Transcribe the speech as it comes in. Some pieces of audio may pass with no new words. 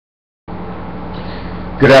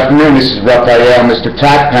Good afternoon, this is Raphael, Mr.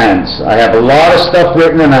 Tackpants. I have a lot of stuff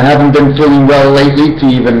written and I haven't been feeling well lately to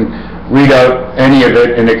even read out any of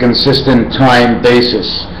it in a consistent time basis.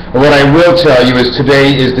 But what I will tell you is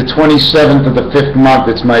today is the 27th of the 5th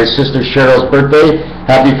month. It's my sister Cheryl's birthday.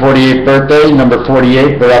 Happy 48th birthday, number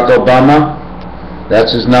 48, Barack Obama.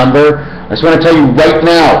 That's his number. I just want to tell you right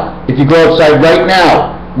now, if you go outside right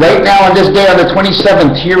now on this day on the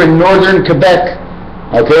 27th here in northern Quebec,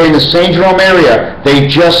 okay, in the Saint Jerome area, they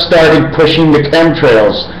just started pushing the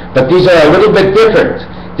chemtrails. But these are a little bit different.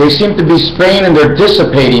 They seem to be spraying and they're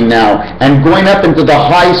dissipating now. And going up into the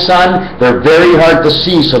high sun, they're very hard to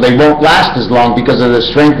see, so they won't last as long because of the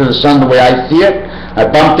strength of the sun the way I see it. I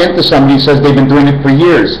bumped into somebody who says they've been doing it for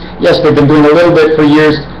years. Yes, they've been doing a little bit for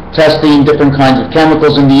years, testing different kinds of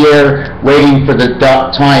chemicals in the air, waiting for the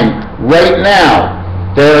time. Right now,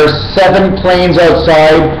 there are 7 planes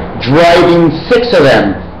outside, driving 6 of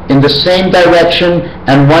them in the same direction,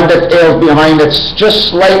 and one that tails behind that's just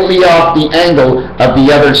slightly off the angle of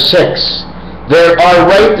the other 6. There are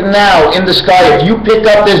right now in the sky, if you pick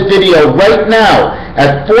up this video right now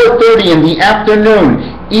at 4:30 in the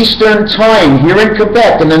afternoon Eastern Time here in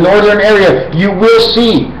Quebec in the northern area, you will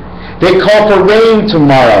see they call for rain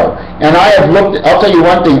tomorrow. And I have looked, I'll tell you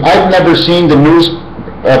one thing, I've never seen the news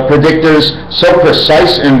predictors so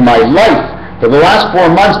precise in my life. For the last 4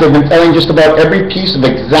 months, they've been telling just about every piece of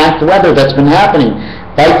exact weather that's been happening.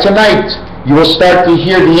 By tonight, you will start to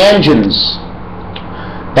hear the engines.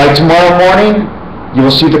 By tomorrow morning, you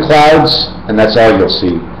will see the clouds, and that's all you'll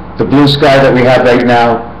see. The blue sky that we have right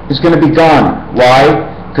now is going to be gone. Why?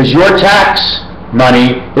 Because your tax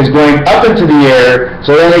money is going up into the air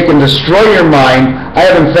so then they can destroy your mind. I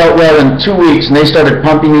haven't felt well in 2 weeks, and they started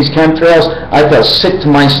pumping these chemtrails. I felt sick to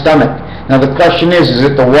my stomach. Now the question is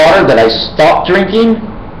it the water that I stopped drinking,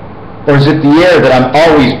 or is it the air that I'm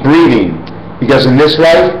always breathing? Because in this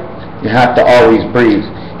life, you have to always breathe.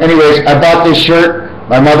 Anyways, I bought this shirt.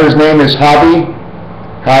 My mother's name is Javi,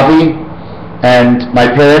 and my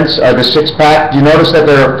parents are the 6-pack. Do you notice that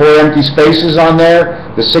there are 4 empty spaces on there?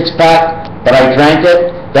 The 6-pack, but I drank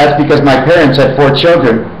it. That's because my parents had 4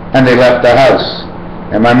 children, and they left the house.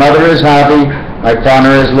 And my mother is Javi, my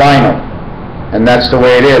father is Lionel. And that's the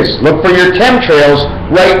way it is. Look for your chemtrails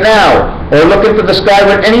right now. Or look into the sky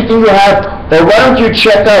with anything you have. Or why don't you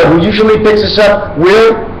check out, who usually picks this up,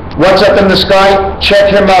 Will, what's up in the sky? Check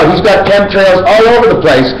him out. He's got chemtrails all over the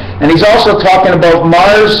place. And he's also talking about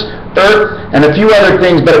Mars, Earth, and a few other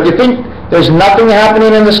things. But if you think there's nothing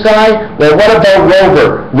happening in the sky, well, what about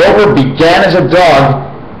Rover? Rover began as a dog,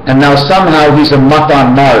 and now somehow he's a mutt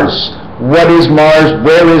on Mars. What is Mars?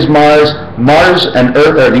 Where is Mars? Mars and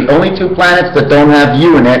Earth are the only 2 planets that don't have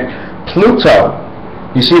you in it. Pluto.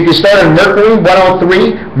 You see, if you start on Mercury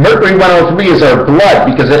 103, Mercury 103 is our blood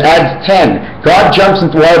because it adds 10. God jumps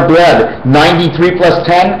into our blood. 93 plus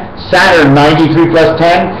 10, Saturn 93 plus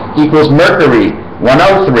 10 equals Mercury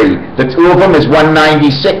 103. The 2 of them is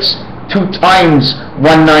 196. 2 times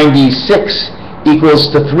 196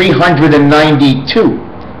 equals to 392.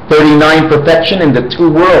 39 perfection in the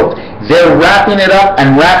 2 world. They're wrapping it up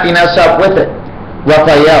and wrapping us up with it.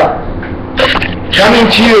 Raphael. Coming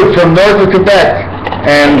to you from north of Quebec.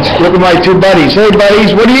 And look at my 2 buddies. Hey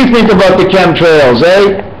buddies, what do you think about the chemtrails,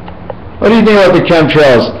 eh? What do you think about the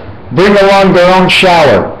chemtrails? Bring along their own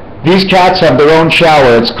shower. These cats have their own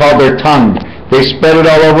shower. It's called their tongue. They spread it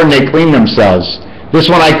all over and they clean themselves. This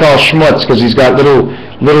one I call Schmutz because he's got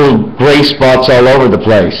little gray spots all over the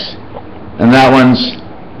place. And that one's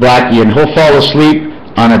Blackie, and he'll fall asleep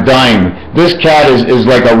on a dime. This cat is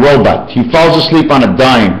like a robot. He falls asleep on a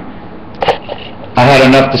dime. I had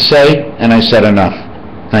enough to say, and I said enough.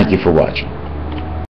 Thank you for watching.